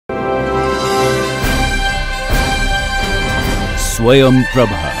Swayam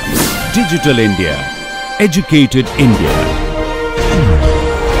Prabha. Digital India. Educated India.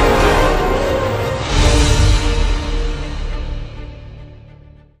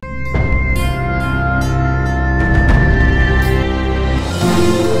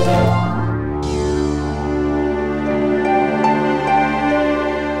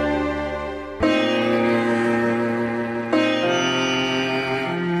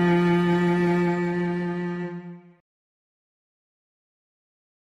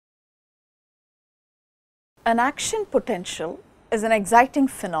 An action potential is an exciting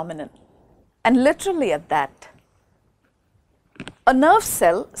phenomenon, and literally at that. A nerve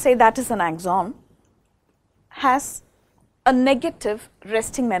cell, say that is an axon, has a negative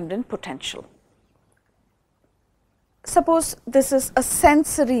resting membrane potential. Suppose this is a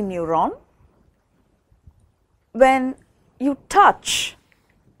sensory neuron. When you touch,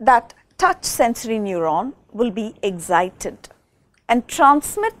 that touch sensory neuron will be excited and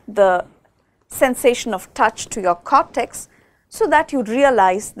transmit the sensation of touch to your cortex so that you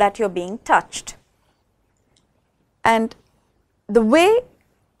realize that you are being touched. And the way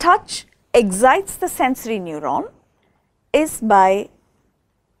touch excites the sensory neuron is by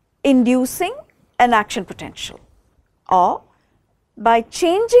inducing an action potential or by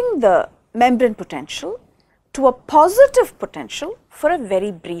changing the membrane potential to a positive potential for a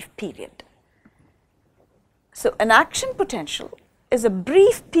very brief period. So, an action potential is a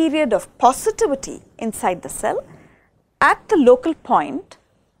brief period of positivity inside the cell at the local point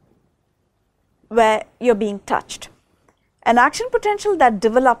where you are being touched. An action potential that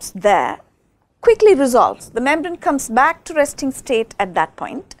develops there quickly resolves. The membrane comes back to resting state at that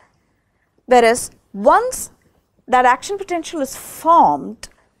point, whereas once that action potential is formed,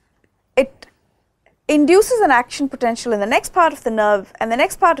 it induces an action potential in the next part of the nerve and the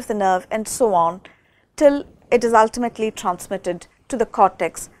next part of the nerve and so on till it is ultimately transmitted to the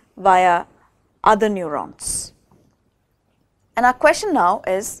cortex via other neurons. And our question now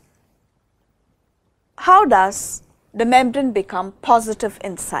is, how does the membrane become positive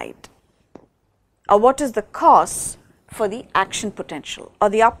inside, or what is the cause for the action potential or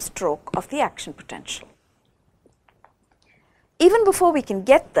the upstroke of the action potential? Even before we can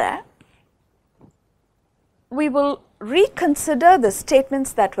get there, we will reconsider the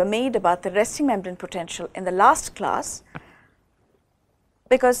statements that were made about the resting membrane potential in the last class,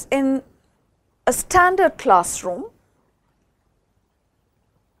 because in a standard classroom,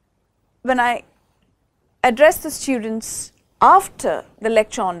 when I address the students after the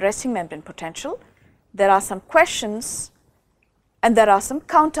lecture on resting membrane potential, there are some questions and there are some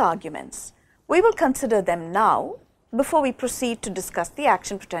counter arguments. We will consider them now before we proceed to discuss the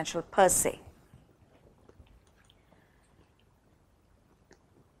action potential per se.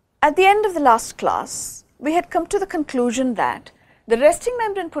 At the end of the last class, we had come to the conclusion that the resting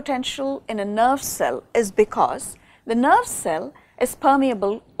membrane potential in a nerve cell is because the nerve cell is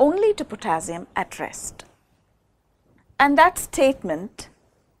permeable only to potassium at rest. And that statement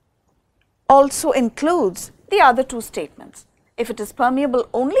also includes the other two statements. If it is permeable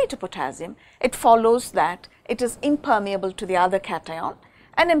only to potassium, it follows that it is impermeable to the other cation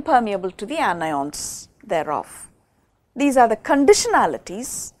and impermeable to the anions thereof. These are the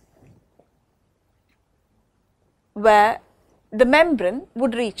conditionalities where the membrane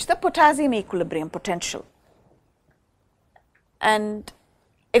would reach the potassium equilibrium potential. And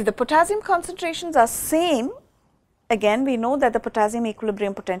if the potassium concentrations are same, again we know that the potassium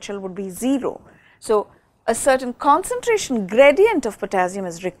equilibrium potential would be 0. So, a certain concentration gradient of potassium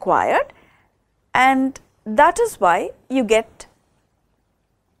is required, and that is why you get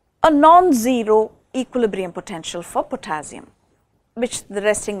a non-zero equilibrium potential for potassium, which the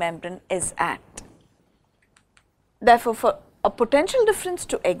resting membrane is at. Therefore, for a potential difference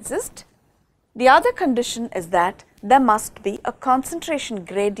to exist, the other condition is that there must be a concentration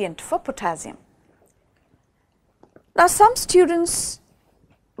gradient for potassium. Now, some students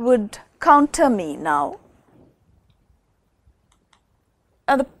would counter me now.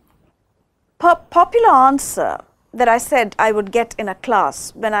 Now, the popular answer that I said I would get in a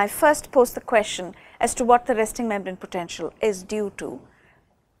class when I first posed the question as to what the resting membrane potential is due to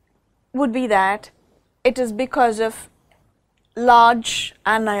would be that it is because of large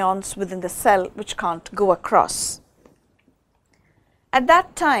anions within the cell which can't go across. At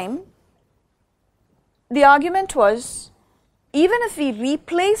that time, the argument was, even if we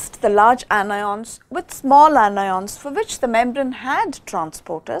replaced the large anions with small anions for which the membrane had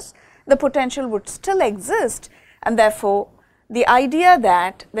transporters, the potential would still exist, and therefore, the idea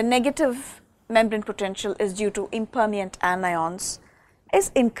that the negative membrane potential is due to impermeant anions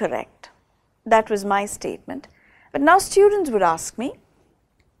is incorrect. That was my statement. But now students would ask me,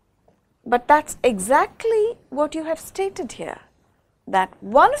 but that's exactly what you have stated here, that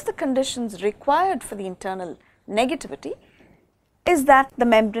one of the conditions required for the internal negativity is that the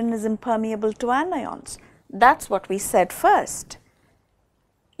membrane is impermeable to anions. That's what we said first.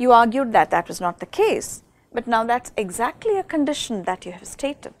 You argued that that was not the case, but now that's exactly a condition that you have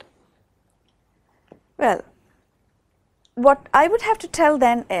stated. Well, what I would have to tell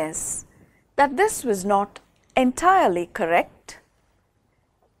then is that this was not entirely correct,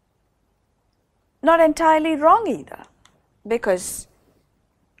 not entirely wrong either, because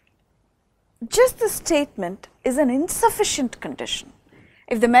just the statement is an insufficient condition.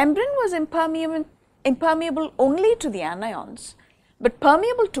 If the membrane was impermeable only to the anions, but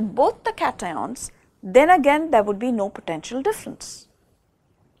permeable to both the cations, then again there would be no potential difference.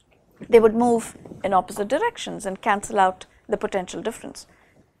 They would move in opposite directions and cancel out the potential difference.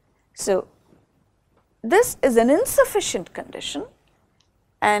 So, this is an insufficient condition,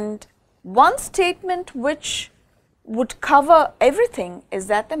 and one statement which would cover everything is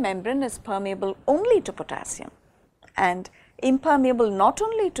that the membrane is permeable only to potassium and impermeable not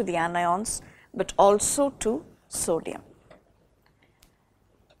only to the anions but also to sodium.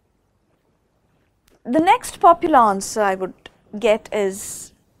 The next popular answer I would get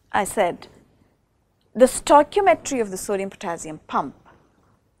is, I said, the stoichiometry of the sodium potassium pump.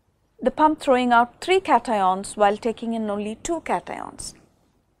 The pump throwing out 3 cations while taking in only 2 cations.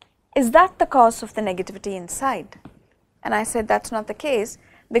 Is that the cause of the negativity inside? And I said that's not the case,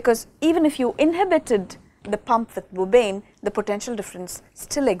 because even if you inhibited the pump with bobane, the potential difference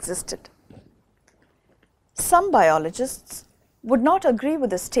still existed. Some biologists would not agree with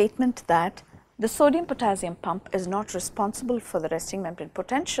the statement that the sodium potassium pump is not responsible for the resting membrane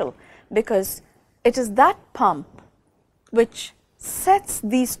potential, because it is that pump which sets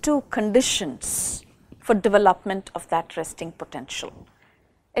these 2 conditions for development of that resting potential.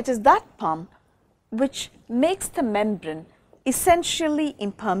 It is that pump which makes the membrane essentially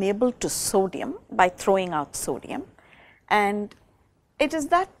impermeable to sodium by throwing out sodium, and it is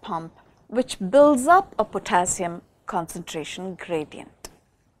that pump which builds up a potassium concentration gradient.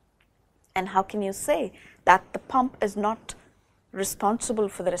 And how can you say that the pump is not responsible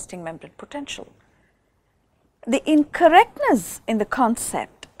for the resting membrane potential? The incorrectness in the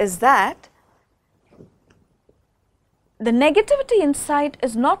concept is that the negativity inside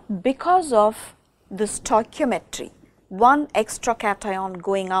is not because of the stoichiometry, 1 extra cation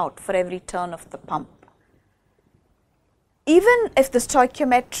going out for every turn of the pump. Even if the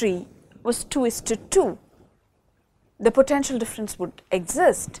stoichiometry was 2:2, the potential difference would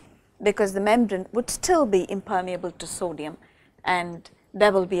exist, because the membrane would still be impermeable to sodium and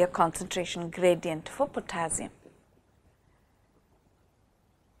there will be a concentration gradient for potassium.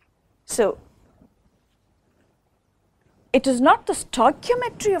 So, it is not the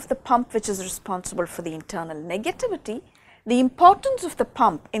stoichiometry of the pump which is responsible for the internal negativity. The importance of the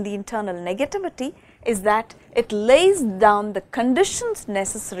pump in the internal negativity is that it lays down the conditions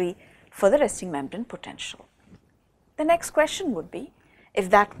necessary for the resting membrane potential. The next question would be, if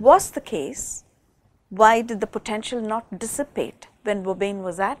that was the case, why did the potential not dissipate when bobane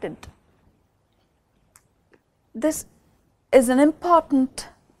was added? This is an important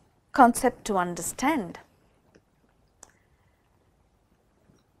concept to understand.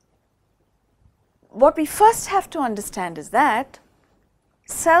 What we first have to understand is that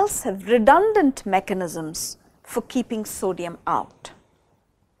cells have redundant mechanisms for keeping sodium out,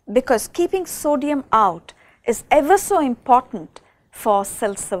 because keeping sodium out is ever so important for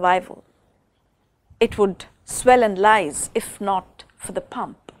cell survival. It would swell and lyse if not for the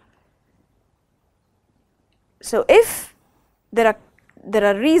pump. So, if there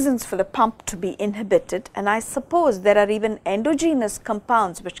are reasons for the pump to be inhibited, and I suppose there are even endogenous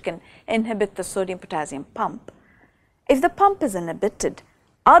compounds which can inhibit the sodium potassium pump. If the pump is inhibited,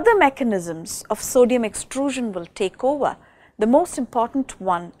 other mechanisms of sodium extrusion will take over, the most important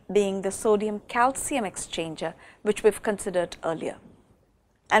one being the sodium calcium exchanger, which we have considered earlier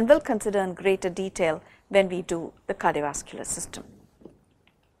and will consider in greater detail when we do the cardiovascular system.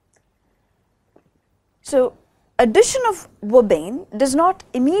 So, addition of bobane does not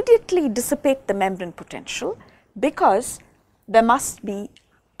immediately dissipate the membrane potential, because there must be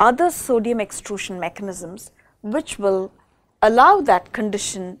other sodium extrusion mechanisms which will allow that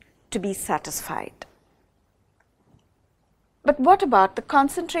condition to be satisfied. But what about the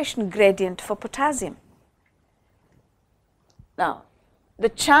concentration gradient for potassium? Now, the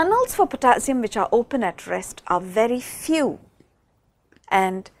channels for potassium which are open at rest are very few,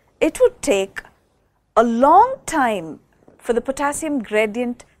 and it would take a long time for the potassium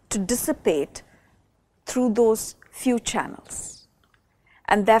gradient to dissipate through those few channels.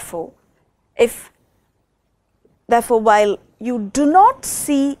 And therefore, while you do not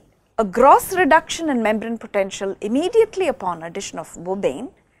see a gross reduction in membrane potential immediately upon addition of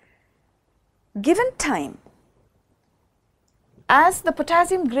bobane, given time, as the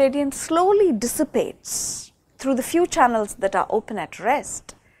potassium gradient slowly dissipates through the few channels that are open at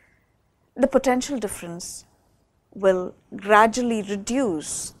rest, the potential difference will gradually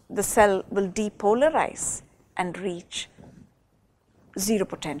reduce, the cell will depolarize and reach zero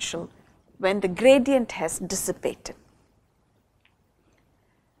potential when the gradient has dissipated.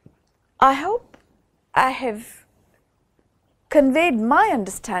 I hope I have conveyed my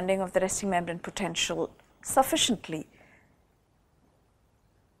understanding of the resting membrane potential sufficiently,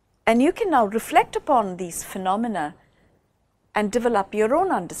 and you can now reflect upon these phenomena and develop your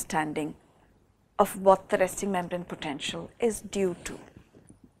own understanding of what the resting membrane potential is due to.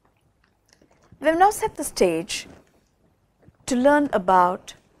 We have now set the stage to learn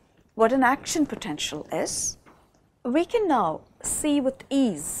about what an action potential is. We can now see with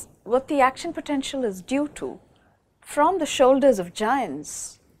ease what the action potential is due to from the shoulders of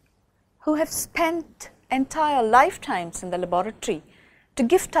giants who have spent entire lifetimes in the laboratory to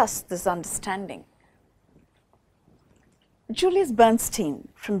gift us this understanding. Julius Bernstein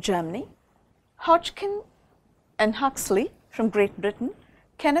from Germany, Hodgkin and Huxley from Great Britain,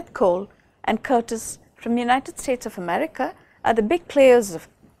 Kenneth Cole and Curtis from the United States of America are the big players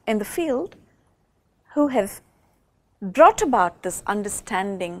in the field who have brought about this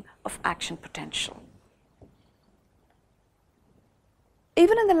understanding of action potential.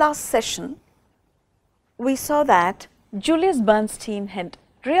 Even in the last session, we saw that Julius Bernstein had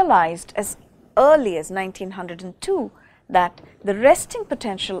realized as early as 1902 that the resting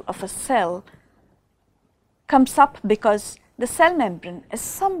potential of a cell comes up because the cell membrane is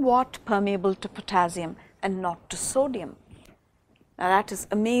somewhat permeable to potassium and not to sodium. Now that is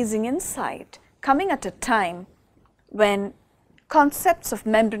amazing insight coming at a time when concepts of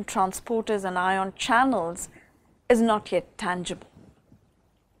membrane transporters and ion channels is not yet tangible.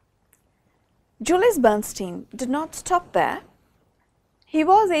 Julius Bernstein did not stop there. He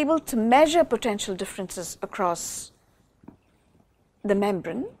was able to measure potential differences across the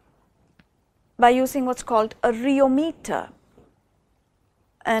membrane by using what's called a rheometer.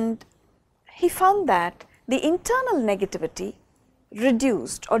 And he found that the internal negativity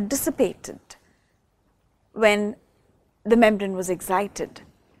reduced or dissipated when the membrane was excited.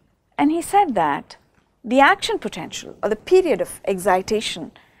 And he said that the action potential or the period of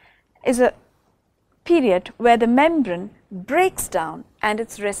excitation is a period where the membrane breaks down and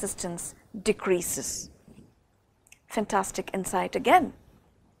its resistance decreases. Fantastic insight again.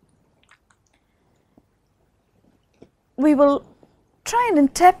 We will try and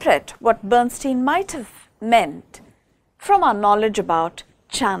interpret what Bernstein might have meant from our knowledge about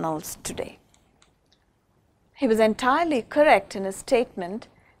channels today. He was entirely correct in his statement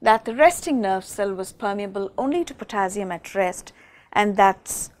that the resting nerve cell was permeable only to potassium at rest, and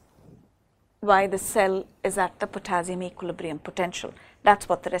that's why the cell is at the potassium equilibrium potential. That's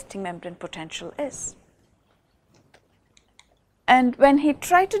what the resting membrane potential is. And when he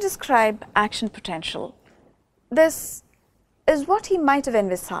tried to describe action potential, this is what he might have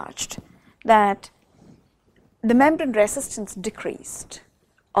envisaged, that the membrane resistance decreased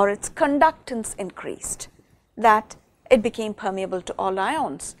or its conductance increased, that it became permeable to all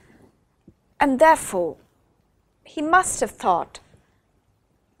ions. And therefore, he must have thought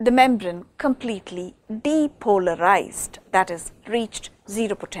the membrane completely depolarized, that is, reached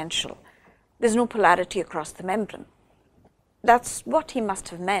zero potential. There's no polarity across the membrane. That's what he must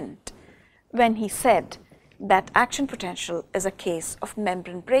have meant when he said that action potential is a case of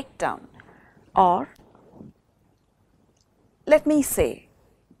membrane breakdown. Or let me say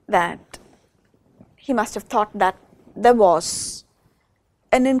that he must have thought that there was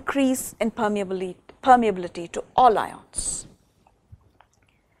an increase in permeability to all ions.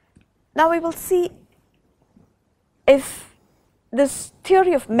 Now we will see if this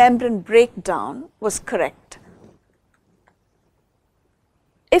theory of membrane breakdown was correct.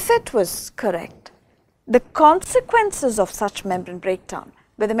 If it was correct, the consequences of such membrane breakdown,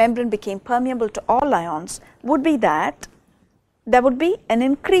 where the membrane became permeable to all ions, would be that there would be an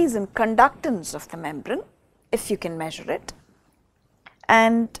increase in conductance of the membrane, if you can measure it,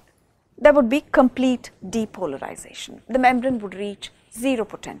 and there would be complete depolarization. The membrane would reach zero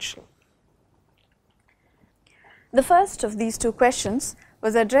potential. The first of these two questions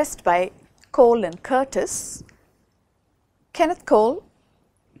was addressed by Cole and Curtis. Kenneth Cole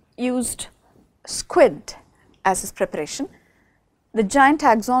used squid as his preparation. The giant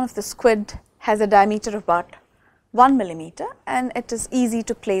axon of the squid has a diameter of about 1 millimeter, and it is easy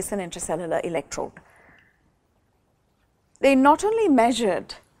to place an intracellular electrode. They not only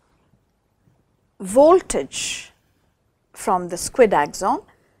measured voltage from the squid axon,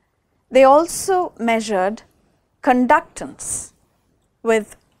 they also measured conductance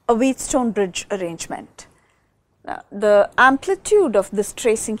with a Wheatstone bridge arrangement. Now, the amplitude of this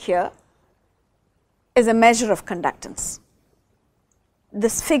tracing here is a measure of conductance.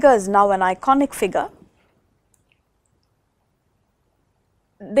 This figure is now an iconic figure.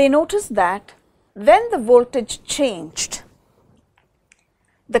 They noticed that when the voltage changed,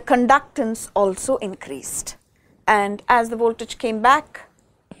 the conductance also increased, and as the voltage came back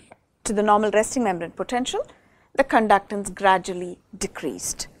to the normal resting membrane potential, the conductance gradually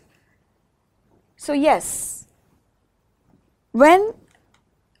decreased. So yes, when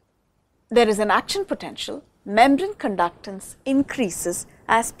there is an action potential, membrane conductance increases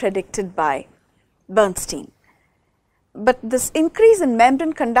as predicted by Bernstein. But this increase in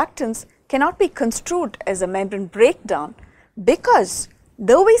membrane conductance cannot be construed as a membrane breakdown, because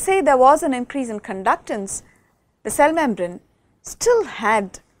though we say there was an increase in conductance, the cell membrane still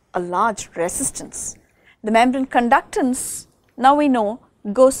had a large resistance. The membrane conductance, now we know,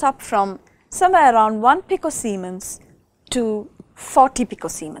 goes up from somewhere around 1 picosiemens to 40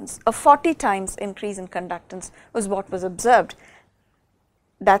 picosiemens. A 40 times increase in conductance was what was observed.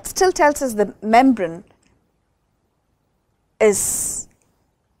 That still tells us the membrane has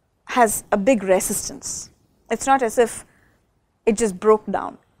a big resistance. It's not as if it just broke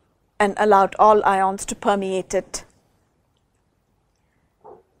down and allowed all ions to permeate it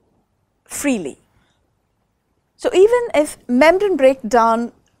freely. So even if membrane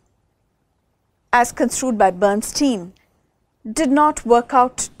breakdown as construed by Bernstein did not work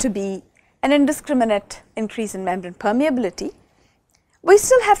out to be an indiscriminate increase in membrane permeability, we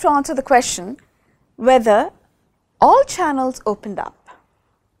still have to answer the question whether all channels opened up,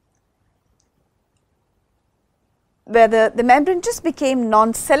 whether the membrane just became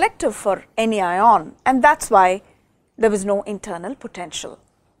non-selective for any ion, and that's why there was no internal potential.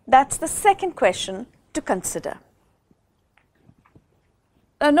 That's the second question to consider.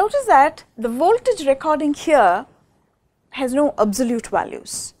 Now notice that the voltage recording here has no absolute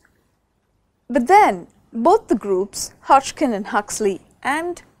values, but then both the groups, Hodgkin and Huxley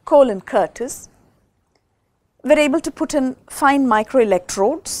and Cole and Curtis, were able to put in fine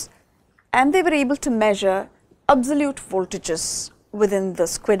microelectrodes, and they were able to measure absolute voltages within the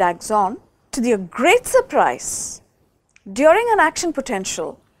squid axon. To their great surprise, during an action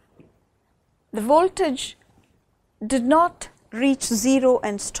potential, the voltage did not reach 0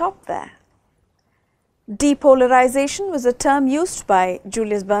 and stop there. Depolarization was a term used by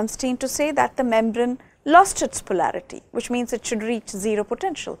Julius Bernstein to say that the membrane lost its polarity, which means it should reach 0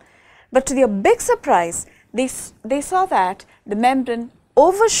 potential. But to their big surprise, they saw that the membrane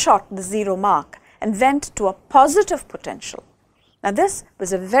overshot the 0 mark and went to a positive potential. Now this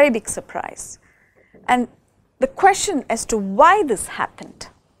was a very big surprise, and the question as to why this happened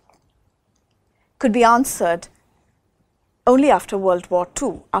could be answered only after World War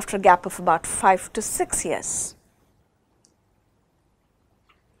II, after a gap of about 5 to 6 years.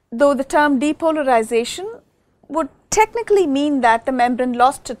 Though the term depolarization would technically mean that the membrane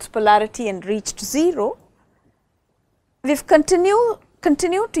lost its polarity and reached 0, we've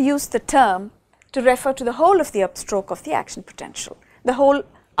continued to use the term to refer to the whole of the upstroke of the action potential. The whole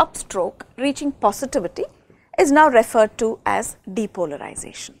upstroke reaching positivity is now referred to as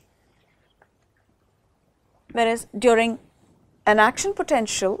depolarization. Whereas during an action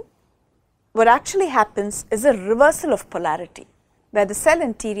potential, what actually happens is a reversal of polarity, where the cell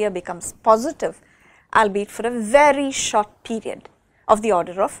interior becomes positive, albeit for a very short period of the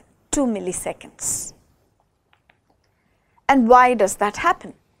order of 2 milliseconds. And why does that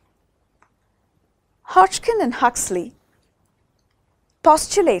happen? Hodgkin and Huxley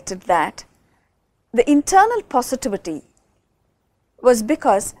postulated that the internal positivity was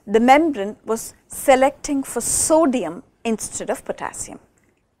because the membrane was selecting for sodium instead of potassium.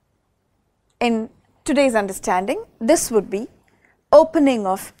 In today's understanding, this would be opening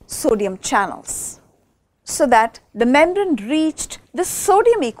of sodium channels, so that the membrane reached the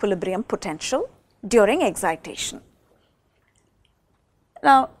sodium equilibrium potential during excitation.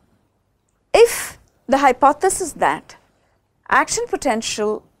 Now, if the hypothesis that action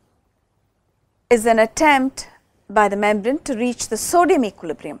potential is an attempt by the membrane to reach the sodium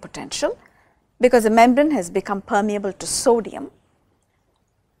equilibrium potential, because the membrane has become permeable to sodium,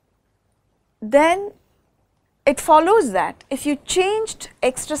 then it follows that if you changed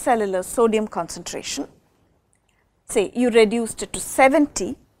extracellular sodium concentration, say you reduced it to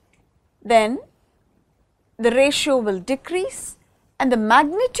 70, then the ratio will decrease and the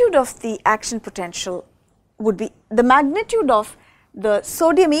magnitude of the action potential would be, the magnitude of the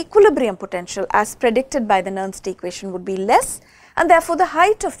sodium equilibrium potential as predicted by the Nernst equation would be less, and therefore the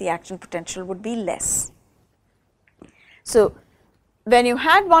height of the action potential would be less. So, when you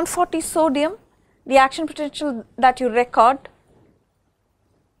had 140 sodium, the action potential that you record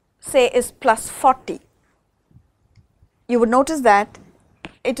say is plus 40. You would notice that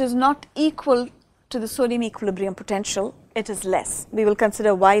it is not equal to the sodium equilibrium potential, it is less. We will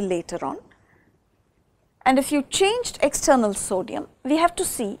consider why later on. And if you changed external sodium, we have to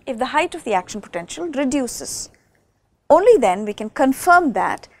see if the height of the action potential reduces. Only then we can confirm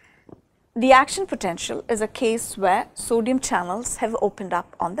that the action potential is a case where sodium channels have opened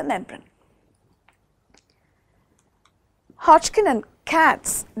up on the membrane. Hodgkin and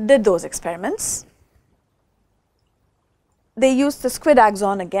Katz did those experiments. They used the squid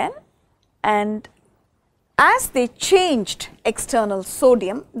axon again, and as they changed external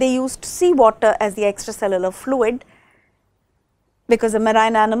sodium, they used seawater as the extracellular fluid, because a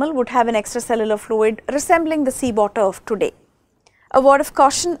marine animal would have an extracellular fluid resembling the seawater of today. A word of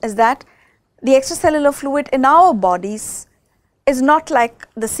caution is that the extracellular fluid in our bodies is not like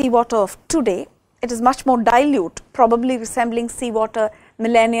the seawater of today. It is much more dilute, probably resembling seawater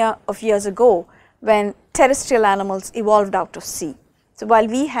millennia of years ago when terrestrial animals evolved out of sea. So, while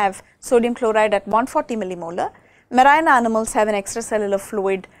we have sodium chloride at 140 millimolar, marine animals have an extracellular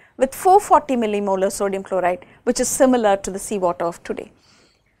fluid with 440 millimolar sodium chloride, which is similar to the seawater of today.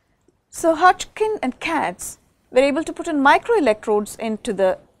 So, Hodgkin and Katz were able to put in microelectrodes into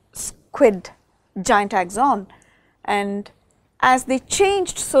the squid giant axon, and as they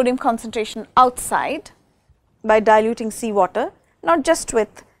changed sodium concentration outside by diluting seawater, not just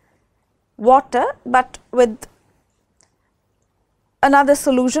with water, but with another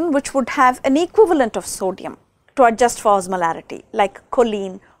solution which would have an equivalent of sodium to adjust for osmolarity, like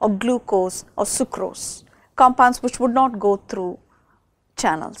choline or glucose or sucrose, compounds which would not go through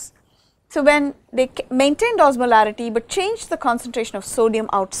channels. So, when they maintained osmolarity but changed the concentration of sodium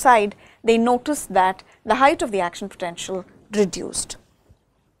outside, they noticed that the height of the action potential reduced.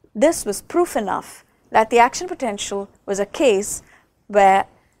 This was proof enough that the action potential was a case where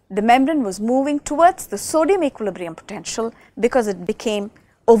the membrane was moving towards the sodium equilibrium potential because it became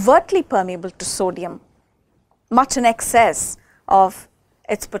overtly permeable to sodium, much in excess of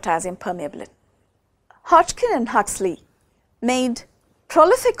its potassium permeability. Hodgkin and Huxley made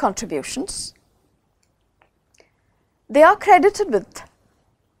prolific contributions. They are credited with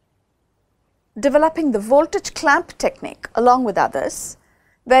developing the voltage clamp technique along with others,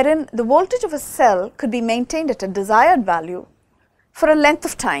 wherein the voltage of a cell could be maintained at a desired value for a length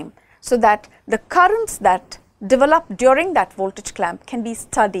of time, so that the currents that develop during that voltage clamp can be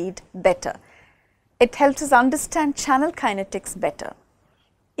studied better. It helps us understand channel kinetics better.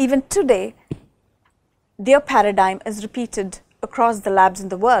 Even today, their paradigm is repeated across the labs in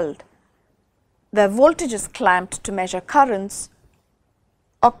the world, where voltage is clamped to measure currents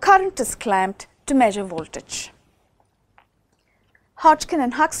or current is clamped to measure voltage. Hodgkin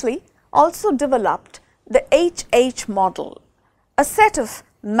and Huxley also developed the HH model, a set of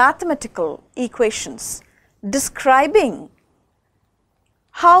mathematical equations describing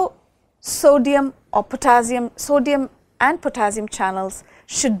how sodium and potassium channels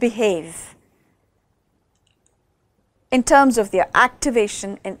should behave in terms of their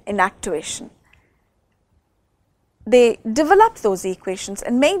activation and inactivation. They developed those equations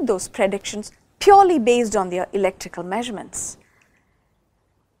and made those predictions purely based on their electrical measurements.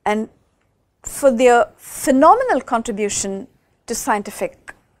 And for their phenomenal contribution to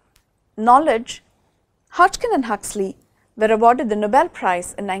scientific knowledge, Hodgkin and Huxley were awarded the Nobel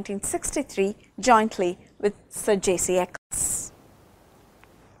Prize in 1963 jointly with Sir J.C. Eccles.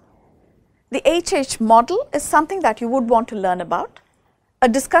 The HH model is something that you would want to learn about. A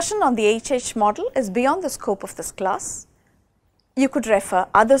discussion on the HH model is beyond the scope of this class. You could refer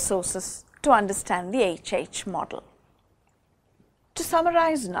other sources to understand the HH model. To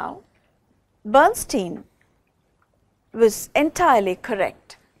summarize now, Bernstein was entirely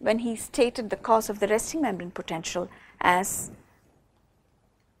correct when he stated the cause of the resting membrane potential as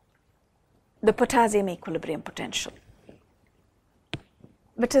the potassium equilibrium potential.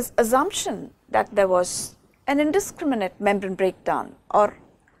 But his assumption that there was an indiscriminate membrane breakdown or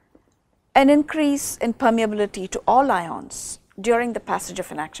an increase in permeability to all ions during the passage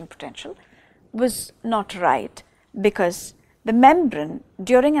of an action potential was not right, because the membrane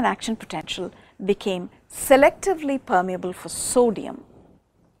during an action potential became selectively permeable for sodium,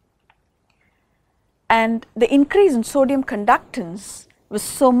 and the increase in sodium conductance was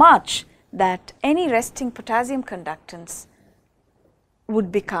so much that any resting potassium conductance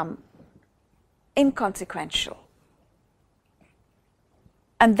would become inconsequential,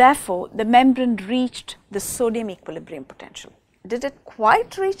 and therefore the membrane reached the sodium equilibrium potential. Did it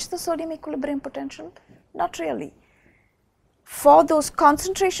quite reach the sodium equilibrium potential? Not really. For those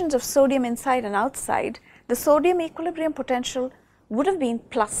concentrations of sodium inside and outside, the sodium equilibrium potential would have been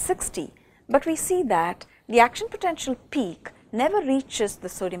plus 60, but we see that the action potential peak never reaches the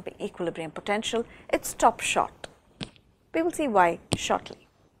sodium equilibrium potential, it stops short. We will see why shortly.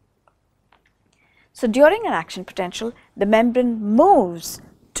 So during an action potential, the membrane moves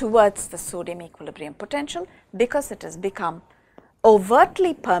towards the sodium equilibrium potential because it has become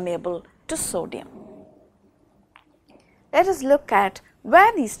overtly permeable to sodium. Let us look at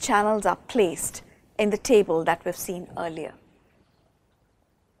where these channels are placed in the table that we've seen earlier.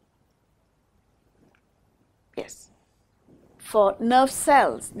 Yes. For nerve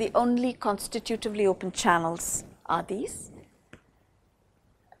cells, the only constitutively open channels are these,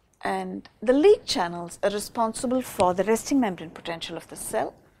 and the lead channels are responsible for the resting membrane potential of the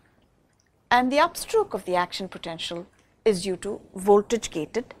cell, and the upstroke of the action potential is due to voltage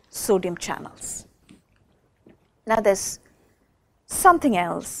gated sodium channels. Now there's something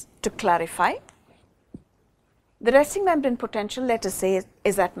else to clarify. The resting membrane potential, let us say,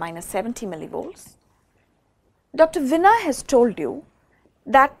 is at minus 70 millivolts. Dr. Vinay has told you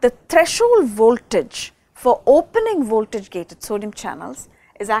that the threshold voltage for opening voltage gated sodium channels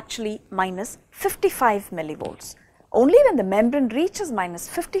is actually minus 55 millivolts. Only when the membrane reaches minus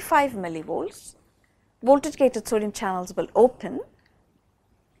 55 millivolts, voltage gated sodium channels will open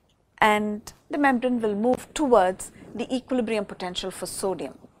and the membrane will move towards the equilibrium potential for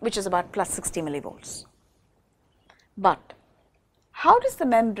sodium, which is about plus 60 millivolts. But how does the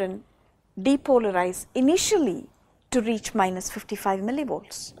membrane depolarize initially to reach minus 55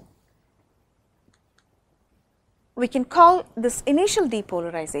 millivolts? We can call this initial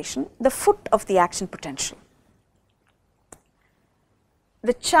depolarization the foot of the action potential.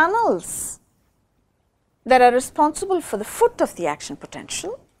 The channels that are responsible for the foot of the action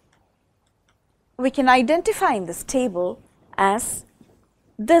potential we can identify in this table as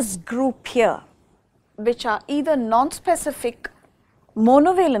this group here, which are either non-specific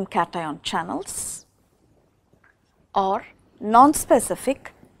monovalent cation channels or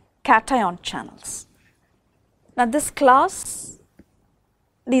non-specific cation channels. Now this class,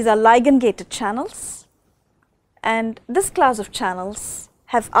 these are ligand gated channels, and this class of channels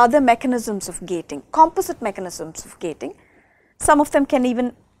have other mechanisms of gating, composite mechanisms of gating. Some of them can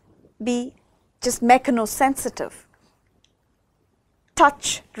even be just mechanosensitive.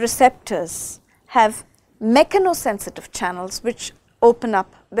 Touch receptors have mechanosensitive channels which open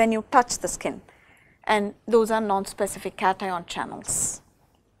up when you touch the skin, and those are non-specific cation channels.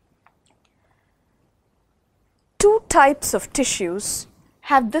 Two types of tissues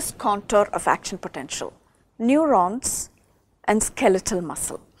have this contour of action potential: neurons and skeletal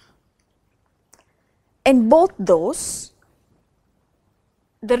muscle. In both those,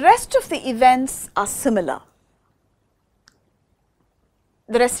 the rest of the events are similar.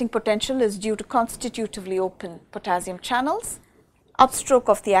 The resting potential is due to constitutively open potassium channels. Upstroke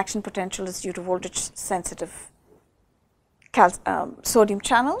of the action potential is due to voltage sensitive sodium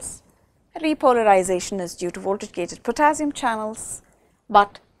channels. Repolarization is due to voltage gated potassium channels,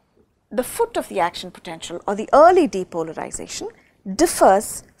 but the foot of the action potential or the early depolarization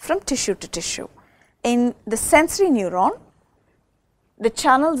differs from tissue to tissue. In the sensory neuron, the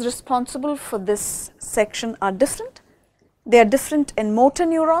channels responsible for this section are different. They are different in motor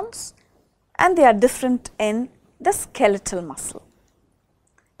neurons and they are different in the skeletal muscle.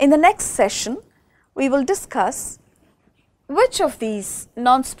 In the next session, we will discuss which of these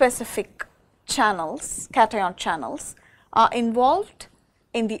non-specific channels, cation channels, are involved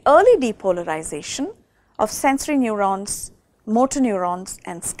in the early depolarization of sensory neurons, motor neurons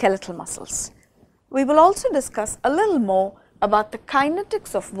and skeletal muscles. We will also discuss a little more about the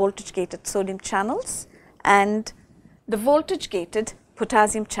kinetics of voltage gated sodium channels and the voltage gated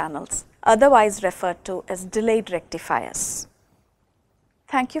potassium channels, otherwise referred to as delayed rectifiers.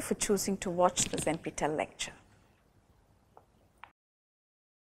 Thank you for choosing to watch this NPTEL lecture.